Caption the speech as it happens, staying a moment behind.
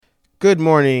good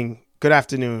morning, good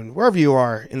afternoon, wherever you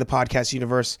are in the podcast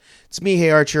universe. It's me,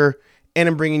 Hey Archer, and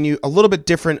I'm bringing you a little bit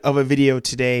different of a video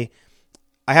today.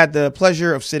 I had the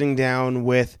pleasure of sitting down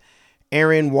with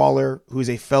Aaron Waller,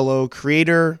 who's a fellow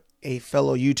creator, a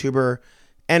fellow YouTuber,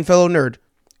 and fellow nerd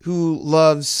who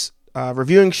loves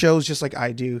reviewing shows just like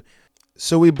I do.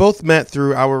 So we both met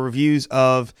through our reviews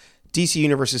of DC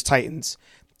Universe's Titans,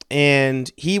 and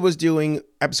he was doing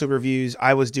episode reviews,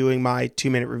 I was doing my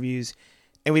 2-minute reviews,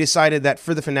 and we decided that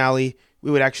for the finale,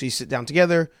 we would actually sit down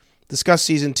together, discuss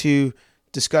season 2,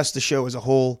 discuss the show as a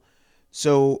whole.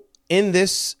 So in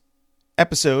this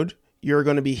episode, you're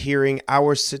going to be hearing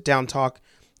our sit down talk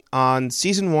on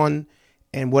season 1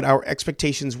 and what our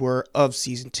expectations were of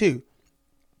season 2.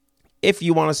 If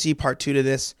you want to see part 2 to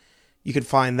this, you can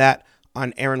find that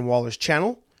on Aaron Waller's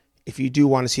channel. If you do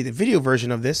want to see the video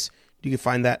version of this, you can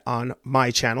find that on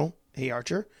my channel, Hey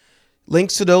Archer.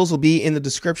 Links to those will be in the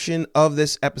description of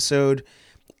this episode.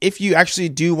 If you actually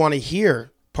do want to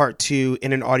hear part 2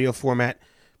 in an audio format,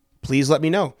 please let me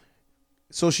know.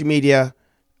 Social media,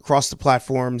 across the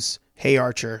platforms, Hey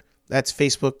Archer. That's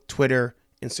Facebook, Twitter,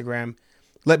 Instagram.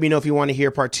 Let me know if you want to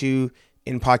hear part 2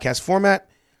 in podcast format.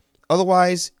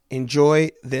 Otherwise,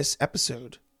 enjoy this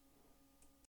episode.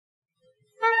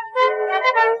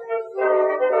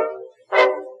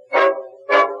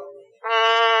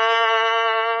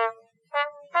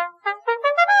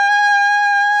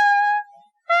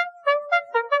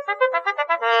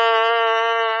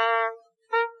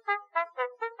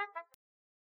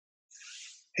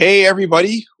 Hey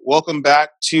everybody, welcome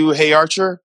back to Hey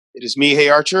Archer. It is me, Hey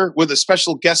Archer, with a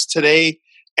special guest today,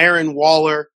 Aaron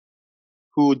Waller,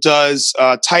 who does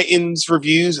Titans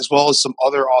reviews as well as some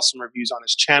other awesome reviews on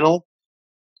his channel.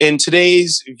 In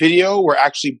today's video, we're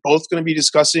actually both going to be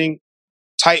discussing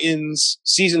Titans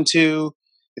Season 2.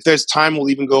 If there's time, we'll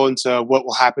even go into what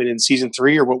will happen in Season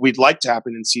 3 or what we'd like to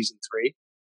happen in Season 3.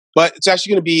 But it's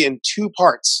actually going to be in 2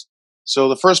 parts. So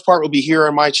the first part will be here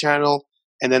on my channel,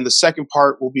 and then the second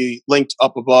part will be linked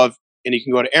up above, and you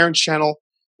can go to Aaron's channel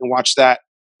and watch that.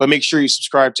 But make sure you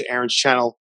subscribe to Aaron's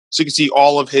channel so you can see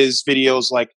all of his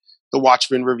videos like the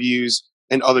Watchmen reviews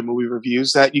and other movie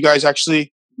reviews that you guys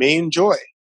actually may enjoy.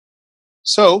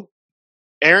 So,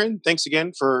 Aaron, thanks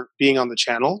again for being on the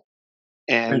channel.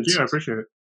 And thank you, I appreciate it.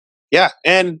 Yeah,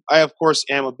 and I, of course,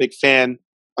 am a big fan.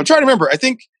 I'm trying to remember. I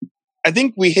think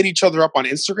we hit each other up on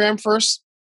Instagram first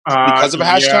because of a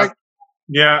hashtag.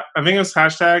 Yeah, I think it was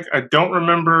hashtag. I don't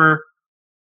remember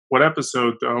what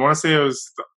episode, though. I want to say it was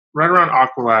right around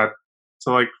Aqualad.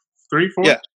 So like 3, 4?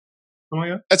 Yeah. Something like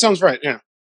that? That sounds right, yeah.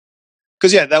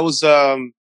 Because, yeah, that was,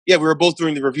 we were both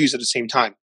doing the reviews at the same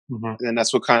time. Mm-hmm. And then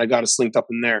that's what kind of got us linked up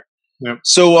in there. Yep.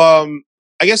 So,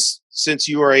 I guess since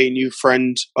you are a new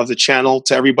friend of the channel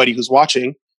to everybody who's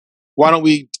watching, why don't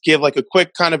we give like a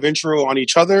quick kind of intro on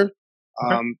each other?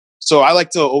 Okay. So I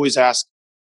like to always ask,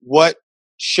 what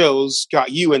shows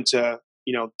got you into,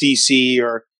 DC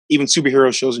or even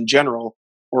superhero shows in general,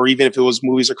 or even if it was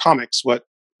movies or comics, what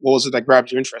was it that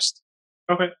grabbed your interest?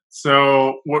 Okay.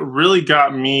 So what really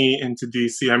got me into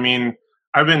DC, I mean,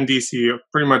 I've been in DC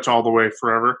pretty much all the way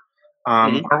forever.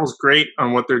 Marvel's great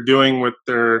on what they're doing with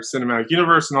their cinematic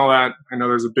universe and all that. I know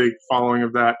there's a big following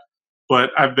of that,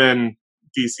 but I've been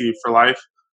DC for life.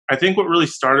 I think what really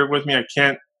started with me, I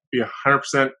can't be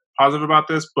 100% positive about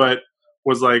this, but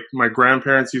was like my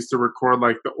grandparents used to record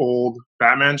like the old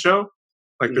Batman show,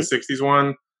 like the 60s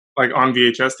one, like on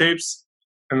VHS tapes.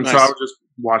 And Nice. So I would just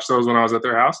watch those when I was at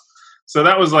their house. So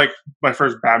that was like my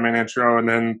first Batman intro. And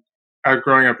then I was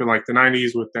growing up in like the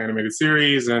 90s with the animated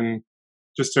series and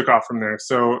just took off from there.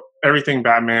 So everything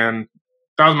Batman,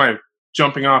 that was my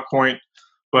jumping off point,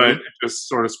 but it just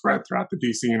sort of spread throughout the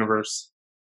DC universe.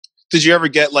 Did you ever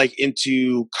get like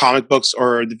into comic books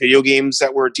or the video games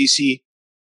that were DC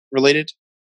related?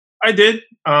 I did.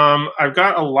 I've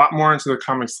got a lot more into the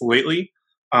comics lately.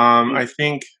 I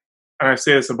think, and I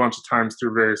say this a bunch of times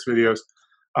through various videos,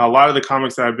 a lot of the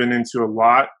comics that I've been into a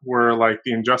lot were like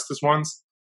the Injustice ones.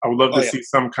 I would love to see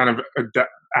some kind of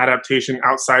adaptation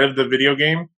outside of the video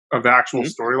game of the actual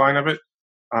storyline of it.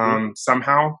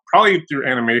 Somehow, probably through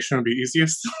animation would be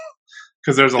easiest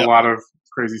because there's a lot of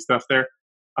crazy stuff there.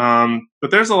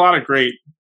 But there's a lot of great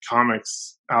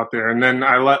comics out there. And then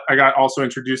I got also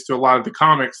introduced to a lot of the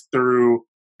comics through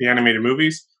the animated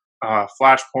movies,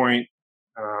 Flashpoint,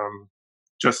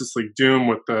 Justice League Doom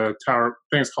with the Tower,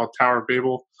 I think it's called Tower of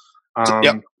Babel.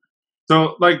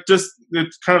 So like just, it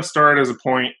kind of started as a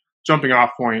point, jumping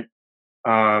off point,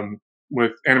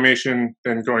 with animation,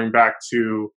 then going back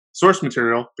to source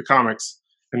material, the comics,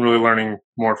 and really learning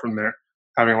more from there,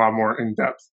 having a lot more in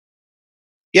depth.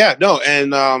 Yeah, no,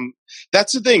 and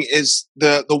that's the thing is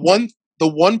the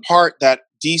one part that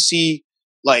DC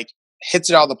like hits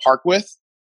it out of the park with.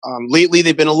 Lately,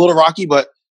 they've been a little rocky, but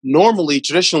normally,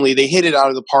 traditionally, they hit it out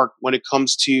of the park when it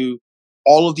comes to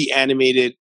all of the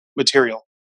animated material.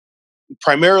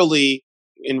 Primarily,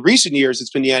 in recent years,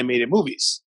 it's been the animated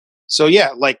movies. So yeah,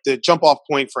 like the jump off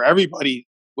point for everybody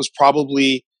was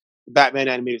probably the Batman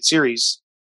animated series.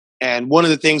 And one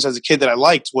of the things as a kid that I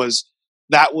liked was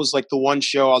that was like the one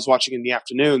show I was watching in the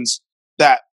afternoons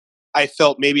that I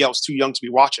felt maybe I was too young to be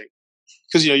watching.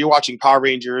 Because you're watching Power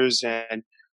Rangers and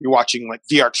you're watching like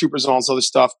VR Troopers and all this other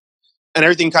stuff, and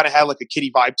everything kind of had like a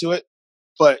kiddie vibe to it.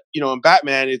 But in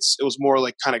Batman, it was more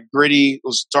like kind of gritty. It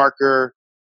was darker.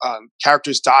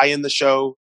 Characters die in the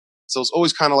show, so it's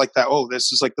always kind of like that. Oh,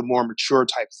 this is like the more mature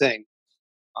type thing.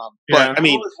 But I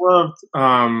mean, always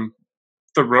loved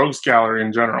the Rogues Gallery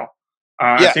in general.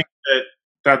 I think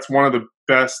that's one of the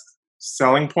best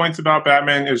selling points about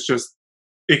Batman is just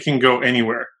it can go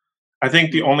anywhere. I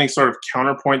think the only sort of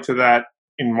counterpoint to that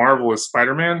in Marvel is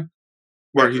Spider-Man,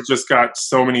 where he's just got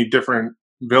so many different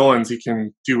villains he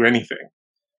can do anything.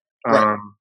 Right.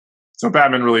 So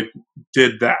Batman really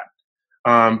did that.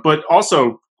 But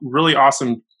also really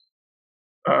awesome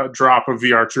drop of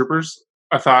VR Troopers.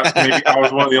 I thought maybe I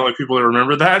was one of the only people that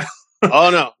remember that.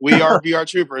 Oh no, we are VR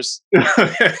Troopers. So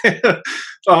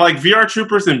like VR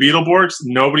Troopers and Beetleborgs,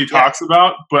 nobody talks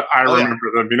about, but I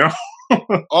remember them.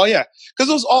 Oh yeah,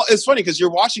 because it's funny because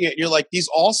you're watching it and you're like, these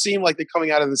all seem like they're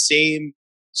coming out of the same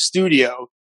studio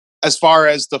as far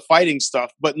as the fighting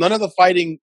stuff, but none of the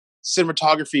fighting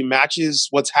cinematography matches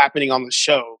what's happening on the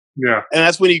show. Yeah. And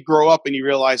that's when you grow up and you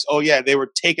realize, oh yeah, they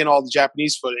were taking all the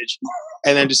Japanese footage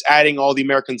and then just adding all the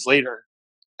Americans later.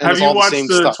 And have you watched the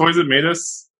stuff. Toys That Made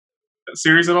Us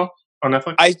series at all on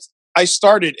Netflix? I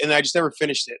started and I just never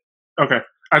finished it. Okay.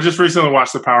 I just recently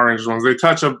watched the Power Rangers ones. They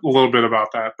touch a little bit about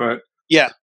that, but yeah,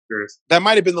 curious. That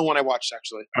might have been the one I watched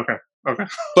actually. Okay.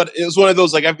 But it was one of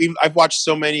those like I've watched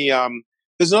so many.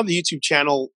 There's another YouTube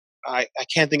channel. I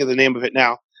can't think of the name of it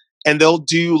now, and they'll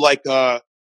do like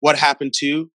what happened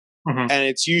to, and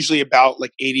it's usually about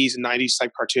like 80s and 90s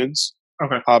type cartoons.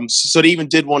 Okay. So they even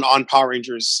did one on Power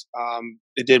Rangers.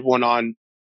 They did one on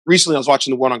recently. I was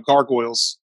watching the one on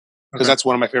Gargoyles because that's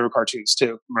one of my favorite cartoons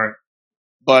too. Right.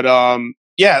 But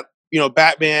yeah,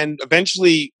 Batman.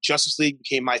 Eventually, Justice League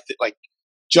became my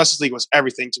Justice League was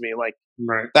everything to me. Like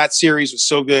that series was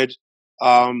so good.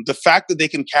 The fact that they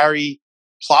can carry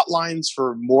plot lines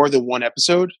for more than one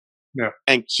episode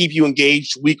and keep you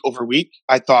engaged week over week,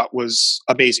 I thought was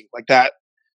amazing. Like that,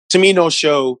 to me, no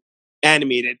show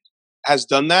animated has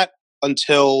done that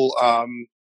until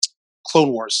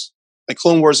Clone Wars. Like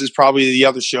Clone Wars is probably the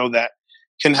other show that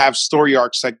can have story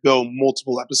arcs that go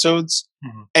multiple episodes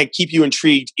and keep you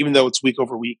intrigued, even though it's week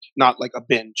over week, not like a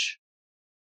binge.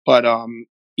 But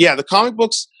yeah, the comic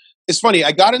books, it's funny.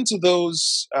 I got into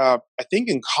those, I think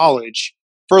in college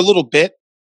for a little bit.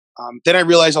 Then I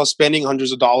realized I was spending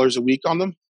hundreds of dollars a week on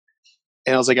them.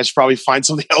 And I was like, I should probably find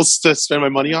something else to spend my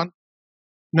money on.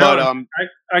 No,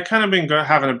 but, I kind of been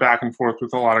having a back and forth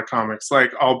with a lot of comics.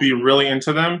 Like I'll be really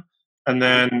into them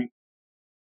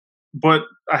but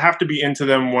I have to be into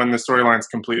them when the storyline's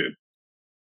completed.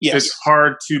 Yes. It's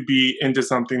hard to be into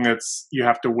something that's you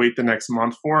have to wait the next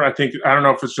month for. I don't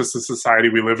know if it's just the society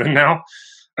we live in now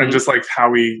and just like how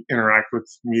we interact with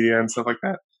media and stuff like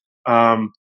that.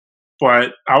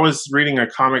 But I was reading a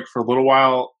comic for a little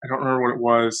while. I don't remember what it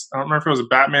was. I don't remember if it was a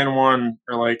Batman one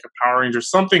or like a Power Ranger,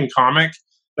 something comic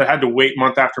that had to wait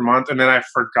month after month. And then I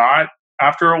forgot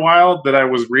after a while that I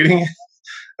was reading it.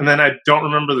 And then I don't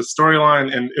remember the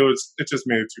storyline, and it just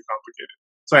made it too complicated.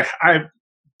 So I'm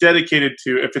dedicated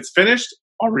to, if it's finished,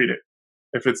 I'll read it.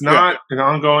 If it's not an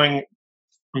ongoing,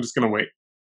 I'm just going to wait.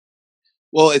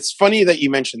 Well, it's funny that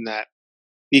you mentioned that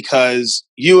because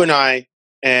you and I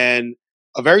and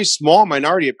a very small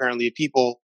minority, apparently, of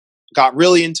people got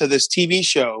really into this TV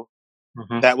show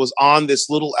that was on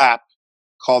this little app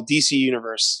called DC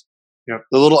Universe. Yep.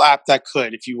 The little app that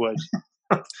could, if you would.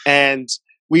 And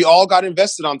we all got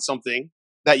invested on something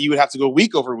that you would have to go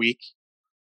week over week.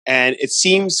 And it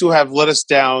seems to have let us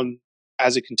down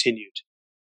as it continued.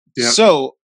 Yep.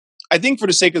 So I think for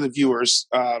the sake of the viewers,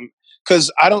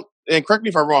 because and correct me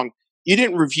if I'm wrong, you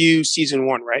didn't review season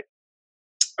 1, right?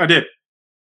 I did.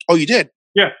 Oh, you did?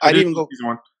 Yeah. I didn't even go.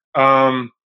 Season 1.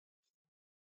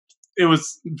 It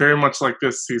was very much like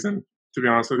this season, to be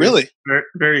honest with you. Really? Very,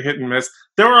 very hit and miss.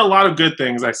 There were a lot of good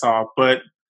things I saw, but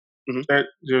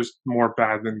there's more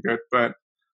bad than good. But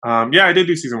yeah, I did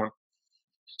do season 1.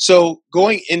 So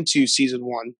going into season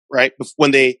 1, right?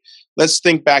 Let's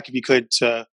think back, if you could,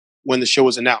 to when the show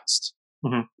was announced.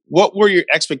 what were your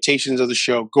expectations of the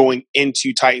show going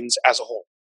into Titans as a whole?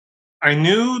 I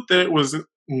knew that it was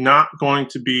not going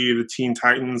to be the Teen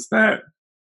Titans that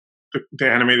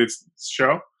the animated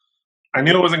show. I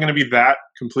knew it wasn't going to be that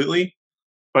completely,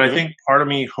 but I think part of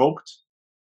me hoped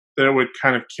that it would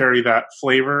kind of carry that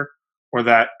flavor or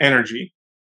that energy.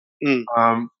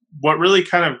 What really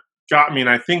kind of got me, and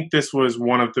I think this was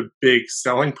one of the big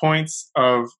selling points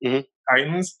of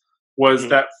Titans, was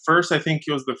that first, I think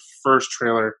it was the first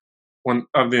trailer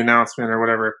of the announcement or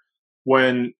whatever,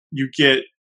 when you get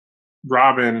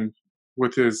Robin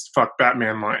with his "fuck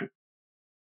Batman" line.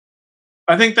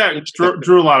 I think that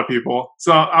drew a lot of people.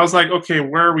 So I was like, okay,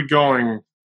 where are we going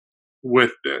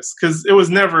with this? Because it was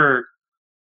never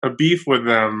a beef with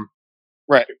them.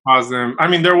 Right. Caused them. I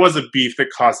mean, there was a beef that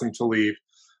caused him to leave,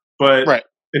 but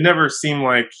it never seemed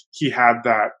like he had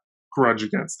that grudge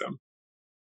against them.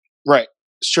 Right.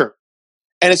 Sure.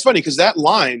 And it's funny because that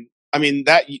line, I mean,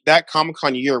 that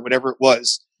Comic-Con year, whatever it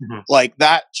was, like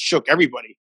that shook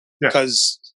everybody.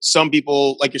 Because some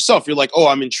people, like yourself, you're like, oh,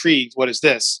 I'm intrigued. What is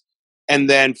this? And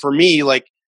then for me, like,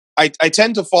 I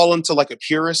tend to fall into like a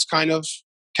purist kind of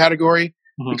category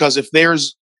because if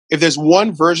there's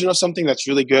one version of something that's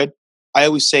really good, I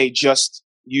always say just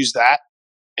use that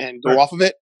and go off of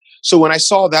it. So when I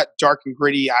saw that dark and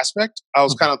gritty aspect, I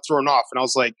was kind of thrown off, and I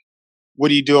was like, "What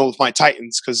are you doing with my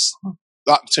Titans?" Because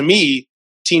to me,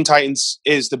 Teen Titans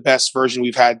is the best version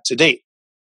we've had to date.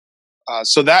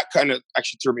 So that kind of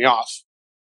actually threw me off.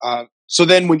 So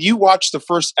then when you watch the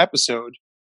first episode,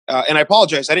 and I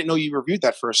apologize, I didn't know you reviewed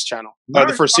that first channel,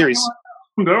 the first series.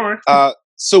 Don't worry.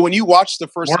 So when you watch the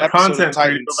first more episode content of Titans,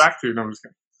 for you to go back to. No, I'm just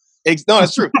kidding. No,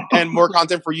 that's true, and more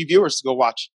content for you viewers to go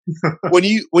watch. When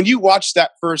you watched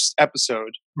that first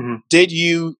episode, did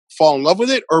you fall in love with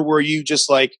it, or were you just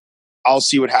like, "I'll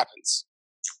see what happens"?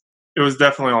 It was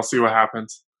definitely "I'll see what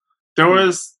happens." There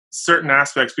was certain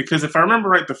aspects, because if I remember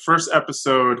right, the first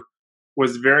episode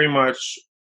was very much,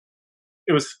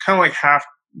 it was kind of like half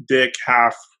Dick,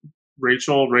 half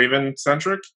Rachel Raven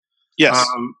centric. Yes,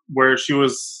 where she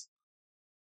was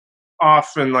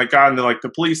off and like got into like the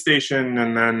police station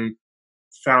and then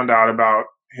found out about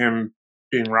him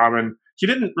being Robin. He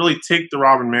didn't really take the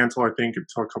Robin mantle, I think,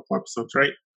 until a couple episodes,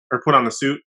 right? Or put on the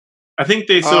suit. I think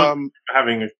they still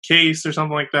having a case or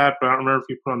something like that, but I don't remember if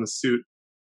he put on the suit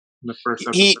in the first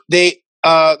episode. The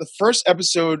first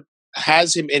episode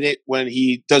has him in it when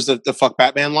he does the "fuck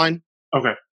Batman" line.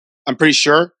 Okay. I'm pretty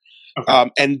sure.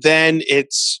 Okay. And then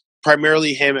it's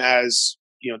primarily him as,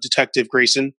 Detective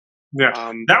Grayson.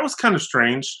 Yeah, that was kind of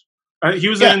strange. He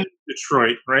was in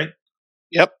Detroit, right?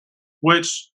 Yep.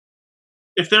 Which,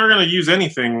 if they were going to use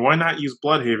anything, why not use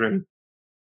Bloodhaven?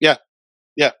 Yeah.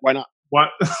 Yeah, why not?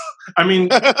 What? I mean,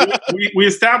 we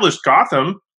established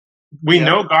Gotham. We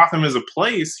know Gotham is a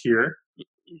place here.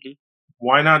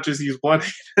 Why not just use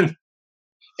Bloodhaven?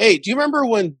 Hey, do you remember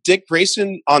when Dick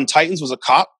Grayson on Titans was a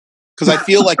cop? Because I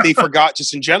feel like they forgot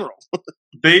just in general.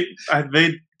 They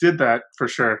did that for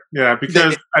sure. Yeah,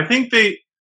 because I think they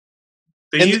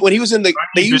when he was in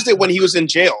they used it when he was in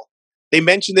jail. They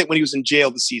mentioned it when he was in jail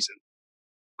this season.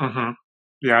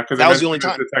 Yeah, because that was the only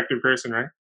time. Detective Grayson, right?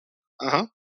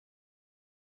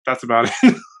 That's about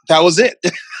it. That was it.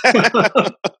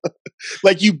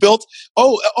 Like you built.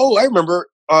 Oh, I remember.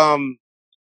 Wasn't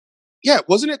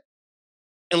it?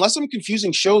 Unless I'm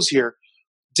confusing shows here,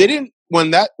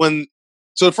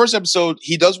 so the first episode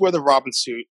he does wear the Robin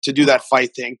suit to do that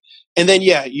fight thing, and then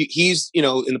he's in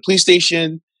the police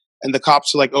station, and the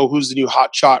cops are like, oh, who's the new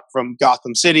hot shot from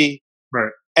Gotham City?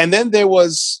 Right. And then there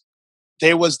was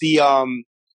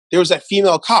that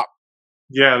female cop.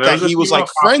 Yeah, that he was like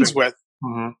friends with.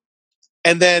 Mm-hmm.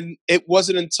 And then it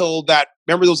wasn't until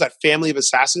remember there was that family of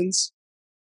assassins,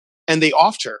 and they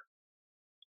offed her.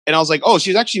 And I was like, oh,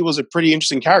 she actually was a pretty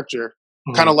interesting character,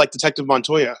 kind of like Detective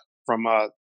Montoya from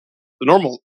the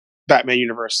normal Batman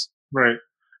universe. Right.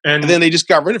 And then they just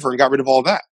got rid of her and got rid of all of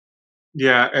that.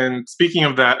 Yeah, and speaking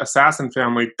of that assassin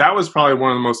family, that was probably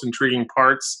one of the most intriguing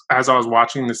parts as I was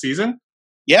watching the season.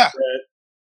 Yeah.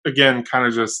 But again, kind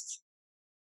of just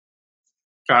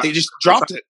they just dropped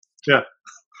it. Yeah.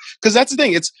 Because that's the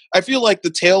thing. I feel like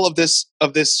the tale of this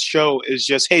show is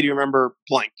just, hey, do you remember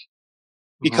blank?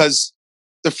 Because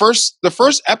the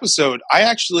first episode, I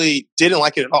actually didn't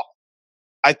like it at all.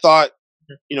 I thought,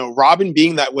 Robin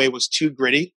being that way was too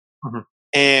gritty,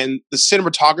 and the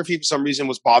cinematography for some reason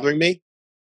was bothering me.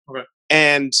 Okay.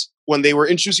 And when they were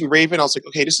introducing Raven, I was like,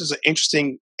 okay, this is an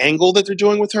interesting angle that they're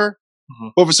doing with her.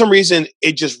 But for some reason,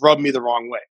 it just rubbed me the wrong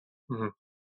way.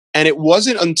 And it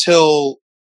wasn't until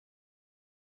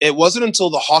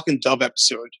the Hawk and Dove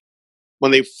episode,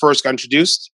 when they first got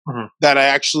introduced, that I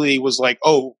actually was like,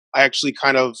 oh, I actually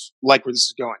kind of like where this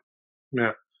is going.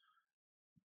 Yeah.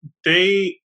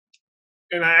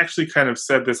 And I actually kind of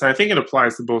said this, and I think it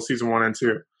applies to both season 1 and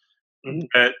 2.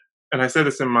 Mm-hmm. And I said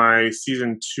this in my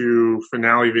season 2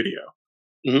 finale video,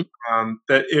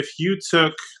 that if you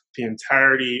took the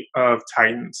entirety of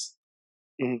Titans,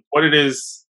 what it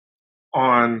is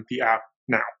on the app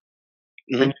now,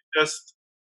 and you just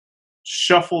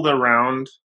shuffled around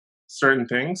certain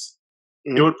things,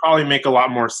 it would probably make a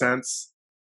lot more sense.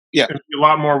 Yeah. And be a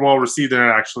lot more well received than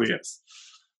it actually is.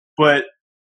 But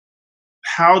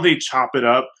how they chop it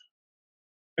up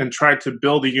and try to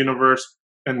build a universe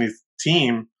and the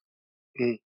team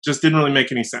just didn't really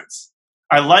make any sense.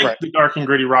 I like the dark and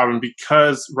gritty Robin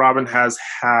because Robin has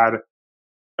had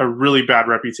a really bad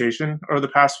reputation over the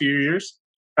past few years,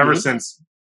 ever since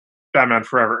Batman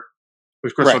Forever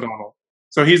with Chris O'Donnell.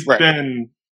 So he's been,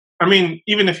 I mean,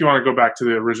 even if you want to go back to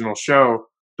the original show,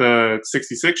 the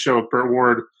 66 show with Burt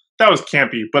Ward, that was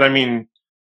campy. But I mean,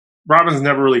 Robin's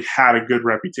never really had a good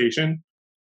reputation.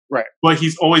 Right. But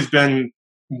he's always been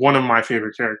one of my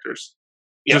favorite characters.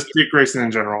 Just Dick Grayson in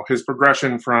general. His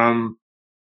progression from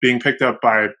being picked up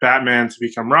by Batman to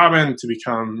become Robin, to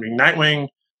becoming Nightwing,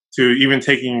 to even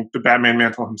taking the Batman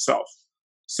mantle himself.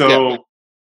 So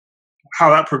how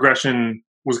that progression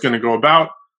was going to go about,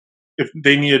 if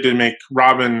they needed to make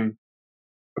Robin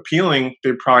appealing,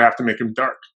 they'd probably have to make him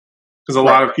dark. Because a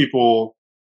lot of people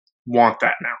want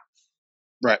that now.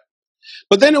 Right.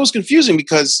 But then it was confusing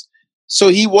because, so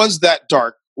he was that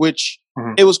dark, which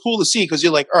it was cool to see because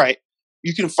you're like, all right,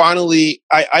 you can finally,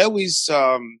 I always,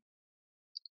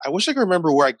 I wish I could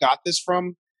remember where I got this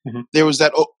from. There was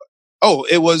that,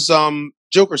 it was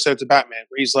Joker said it to Batman,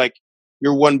 where he's like,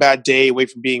 you're one bad day away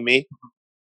from being me.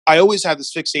 I always have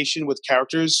this fixation with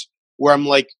characters where I'm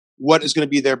like, what is going to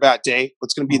be their bad day?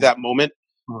 What's going to be that moment?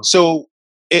 So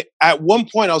at one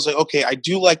point I was like, okay, I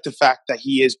do like the fact that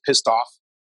he is pissed off,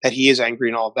 that he is angry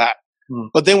and all of that.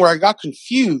 But then where I got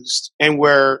confused and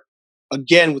where,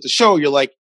 again, with the show, you're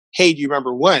like, hey, do you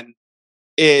remember when?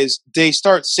 Is they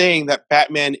start saying that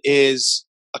Batman is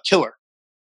a killer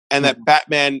and that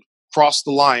Batman crossed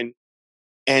the line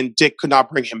and Dick could not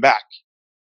bring him back.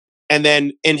 And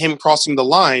then in him crossing the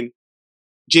line,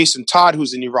 Jason Todd,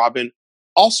 who's the new Robin,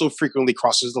 also frequently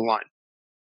crosses the line.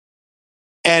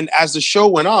 And as the show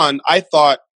went on, I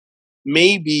thought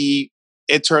maybe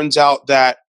it turns out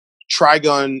that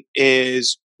Trigon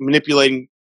is manipulating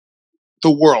the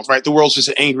world, right? The world's just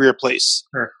an angrier place.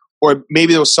 Sure. Or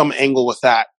maybe there was some angle with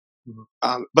that.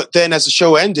 But then as the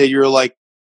show ended, you're like,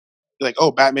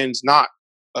 oh, Batman's not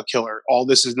a killer. All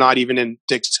this is not even in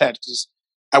Dick's head. 'Cause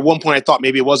at one point I thought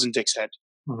maybe it was in Dick's head.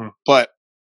 But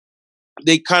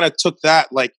they kind of took that,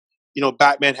 like, you know,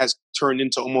 Batman has turned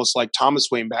into almost like Thomas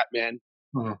Wayne Batman.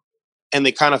 And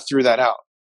they kind of threw that out.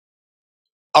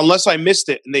 Unless I missed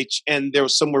it, and there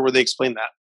was somewhere where they explained that.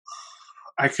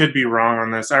 I could be wrong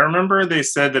on this. I remember they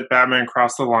said that Batman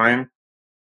crossed the line,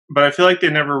 but I feel like they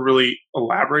never really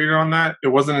elaborated on that. It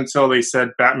wasn't until they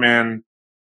said Batman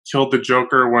killed the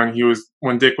Joker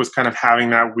when Dick was kind of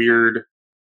having that weird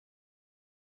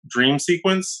dream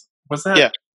sequence. Was that?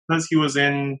 Yeah. Because he was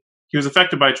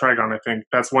affected by Trigon, I think.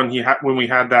 That's when when we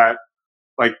had that,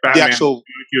 like, Batman,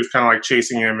 he was kind of like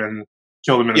chasing him and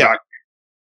killed him in the back.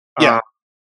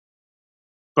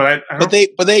 But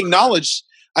they acknowledged,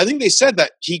 I think they said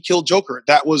that he killed Joker.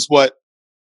 That was what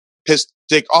pissed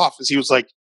Dick off, is he was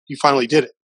like, you finally did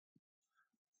it.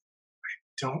 I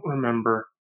don't remember,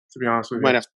 to be honest with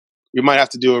you. We might have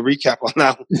to do a recap on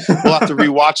that. We'll have to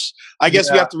rewatch. I guess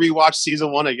we have to rewatch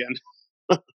season 1 again.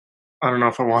 I don't know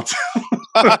if I want to.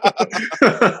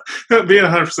 Being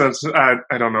 100%,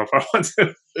 I don't know if I want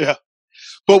to. Yeah.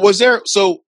 But was there,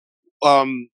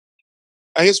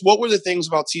 I guess, what were the things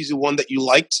about season 1 that you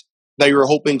liked that you were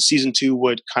hoping season 2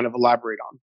 would kind of elaborate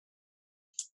on?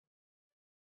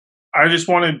 I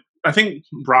think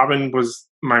Robin was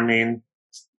my main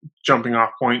jumping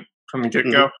off point from the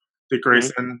get-go. Dick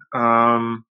Grayson.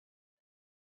 I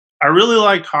really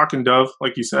liked Hawk and Dove,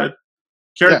 like you said.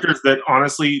 Characters that,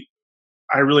 honestly,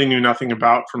 I really knew nothing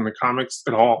about from the comics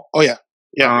at all. Oh, yeah.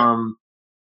 Yeah.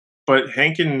 But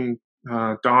Hank and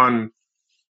Dawn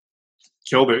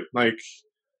killed it. Like,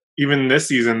 even this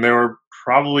season, they were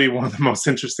probably one of the most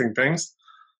interesting things.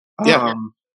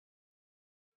 The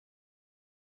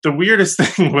weirdest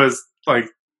thing was, like,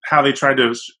 how they tried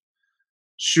to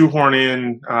shoehorn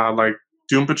in, like,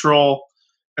 Doom Patrol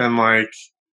and, like,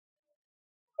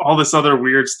 all this other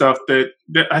weird stuff that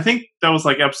I think that was,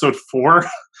 like, episode 4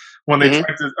 when they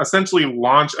tried to essentially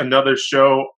launch another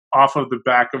show off of the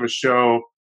back of a show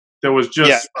that was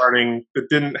just starting, that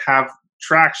didn't have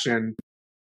traction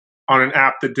on an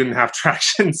app that didn't have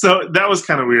traction. So that was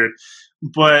kind of weird.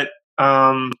 But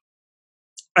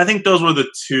I think those were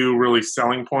the two really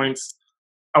selling points.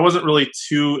 I wasn't really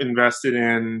too invested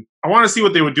in. I want to see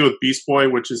what they would do with Beast Boy,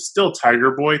 which is still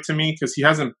Tiger Boy to me because he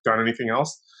hasn't done anything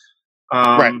else.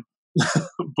 Right.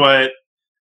 But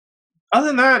other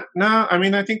than that, no. I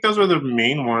mean, I think those were the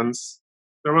main ones.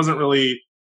 There wasn't really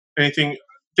anything.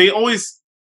 They always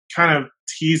kind of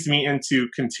teased me into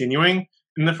continuing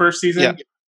in the first season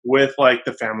with like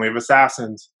the Family of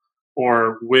Assassins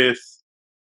or with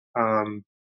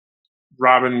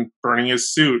Robin burning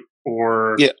his suit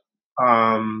or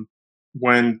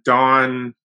when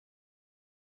Dawn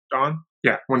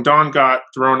got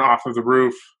thrown off of the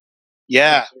roof.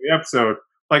 Yeah. In the episode.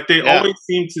 Like they always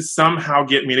seem to somehow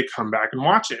get me to come back and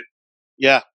watch it.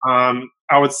 Yeah.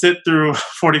 I would sit through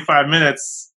 45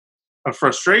 minutes of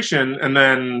frustration and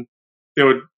then they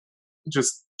would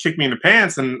just kick me in the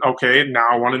pants and okay, now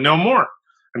I want to know more.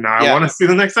 And now I want to see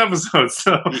the next episode.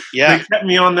 So they kept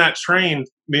me on that train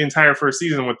the entire first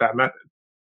season with that method.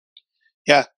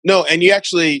 Yeah. No, and you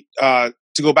actually, to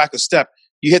go back a step,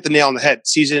 you hit the nail on the head.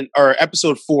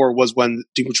 Episode 4 was when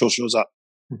Doom Patrol shows up.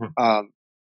 Mm-hmm.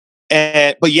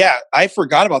 But yeah, I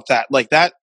forgot about that. Like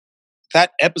that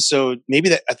episode, maybe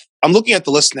that I'm looking at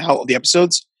the list now of the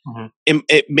episodes. Mm-hmm.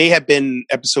 It may have been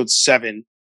episode 7.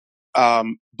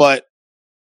 But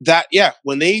that,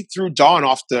 when they threw Dawn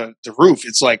off the roof,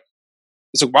 it's like,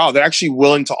 wow, they're actually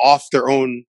willing to off their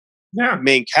own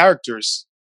main characters.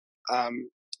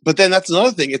 But then that's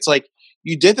another thing. It's like,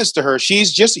 you did this to her.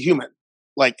 She's just a human.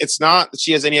 Like, it's not that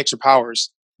she has any extra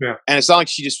powers. Yeah. And it's not like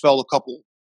she just fell a couple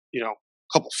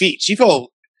feet.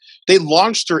 They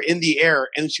launched her in the air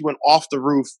and she went off the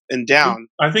roof and down.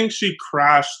 I think she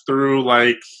crashed through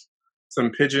like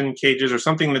some pigeon cages or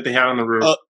something that they had on the roof.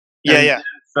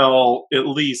 Fell at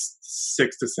least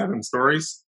 6 to 7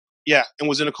 stories. Yeah, and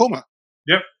was in a coma.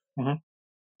 Yep. Mm-hmm.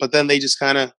 But then they just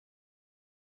kind of,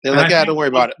 they're like, don't worry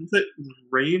about it. Was it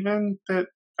Raven that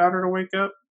got her to wake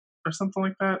up or something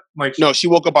like that? Like, no, she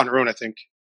woke up on her own, I think.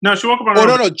 No, she woke up on her own.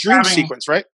 Oh, no, dream sequence,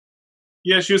 right?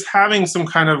 Yeah, she was having some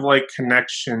kind of like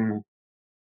connection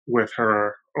with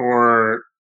her, or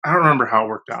I don't remember how it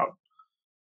worked out.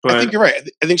 But I think you're right.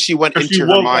 I think she went into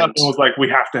her mind and was like, "We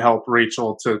have to help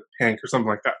Rachel to Hank" or something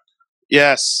like that.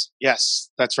 Yes,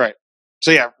 that's right.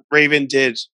 So yeah, Raven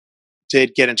did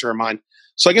get into her mind.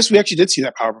 So I guess we actually did see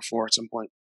that power before at some point.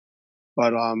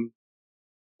 But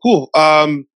cool.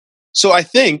 So I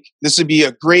think this would be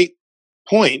a great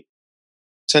point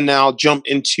to now jump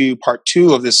into part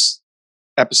 2 of this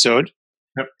episode.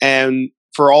 Yep. And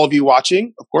for all of you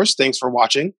watching, of course, thanks for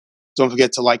watching. Don't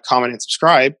forget to like, comment, and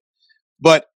subscribe.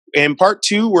 But in part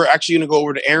 2, we're actually going to go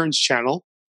over to Aaron's channel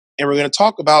and we're going to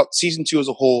talk about season 2 as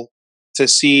a whole to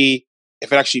see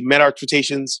if it actually met our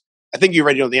expectations. I think you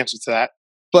already know the answer to that,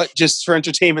 but just for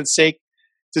entertainment's sake,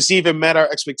 to see if it met our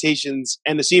expectations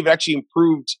and to see if it actually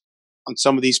improved on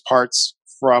some of these parts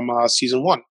from season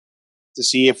 1, to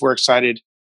see if we're excited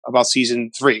about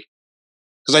season 3.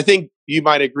 Because I think you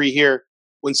might agree here,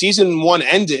 when season 1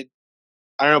 ended,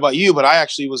 I don't know about you, but I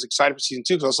actually was excited for season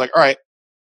 2 because I was like, all right,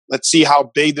 let's see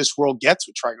how big this world gets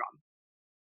with Trigon.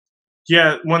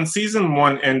 Yeah, when season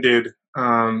 1 ended,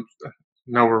 no,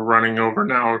 we're running over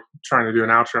now, trying to do an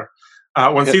outro.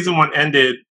 When season 1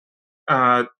 ended,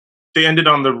 they ended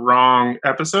on the wrong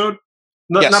episode.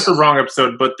 Not the wrong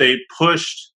episode, but they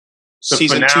pushed the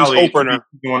season finale 2's opener.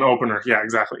 Season 1 opener. Yeah,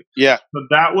 exactly. Yeah. But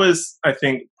that was, I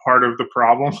think, part of the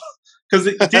problem. Because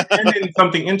it did end in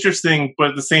something interesting,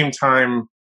 but at the same time,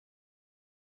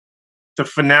 the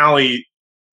finale,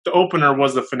 the opener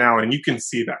was the finale, and you can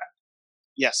see that.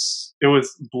 Yes. It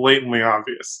was blatantly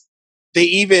obvious. They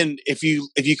even, if you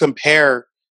compare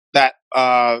that,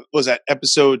 was that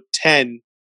episode 10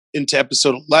 into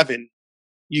episode 11,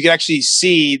 you can actually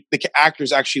see the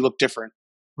actors actually look different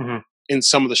in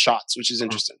some of the shots, which is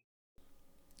interesting.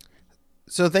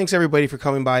 So thanks everybody for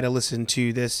coming by to listen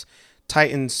to this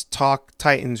Titans Talk,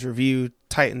 Titans Review,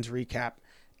 Titans Recap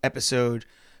episode.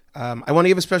 I want to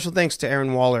give a special thanks to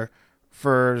Aaron Waller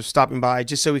for stopping by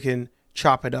just so we can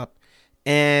chop it up.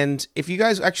 And if you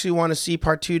guys actually want to see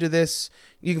part 2 to this,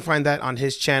 you can find that on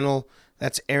his channel.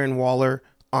 That's Aaron Waller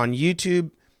on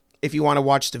YouTube. If you want to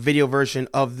watch the video version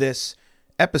of this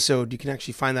episode, you can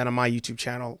actually find that on my YouTube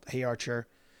channel, Hey Archer.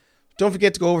 Don't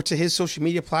forget to go over to his social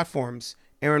media platforms,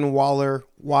 Aaron Waller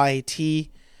YT,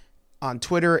 on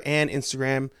Twitter and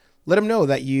Instagram. Let him know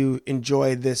that you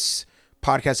enjoyed this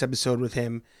podcast episode with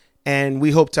him. And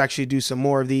we hope to actually do some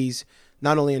more of these,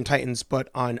 not only in Titans, but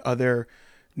on other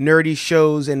nerdy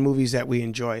shows and movies that we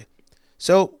enjoy.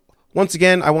 So once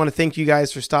again, I want to thank you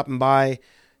guys for stopping by.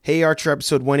 Hey Archer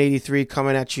episode 183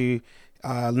 coming at you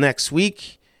next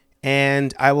week.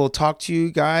 And I will talk to you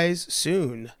guys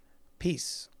soon.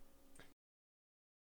 Peace.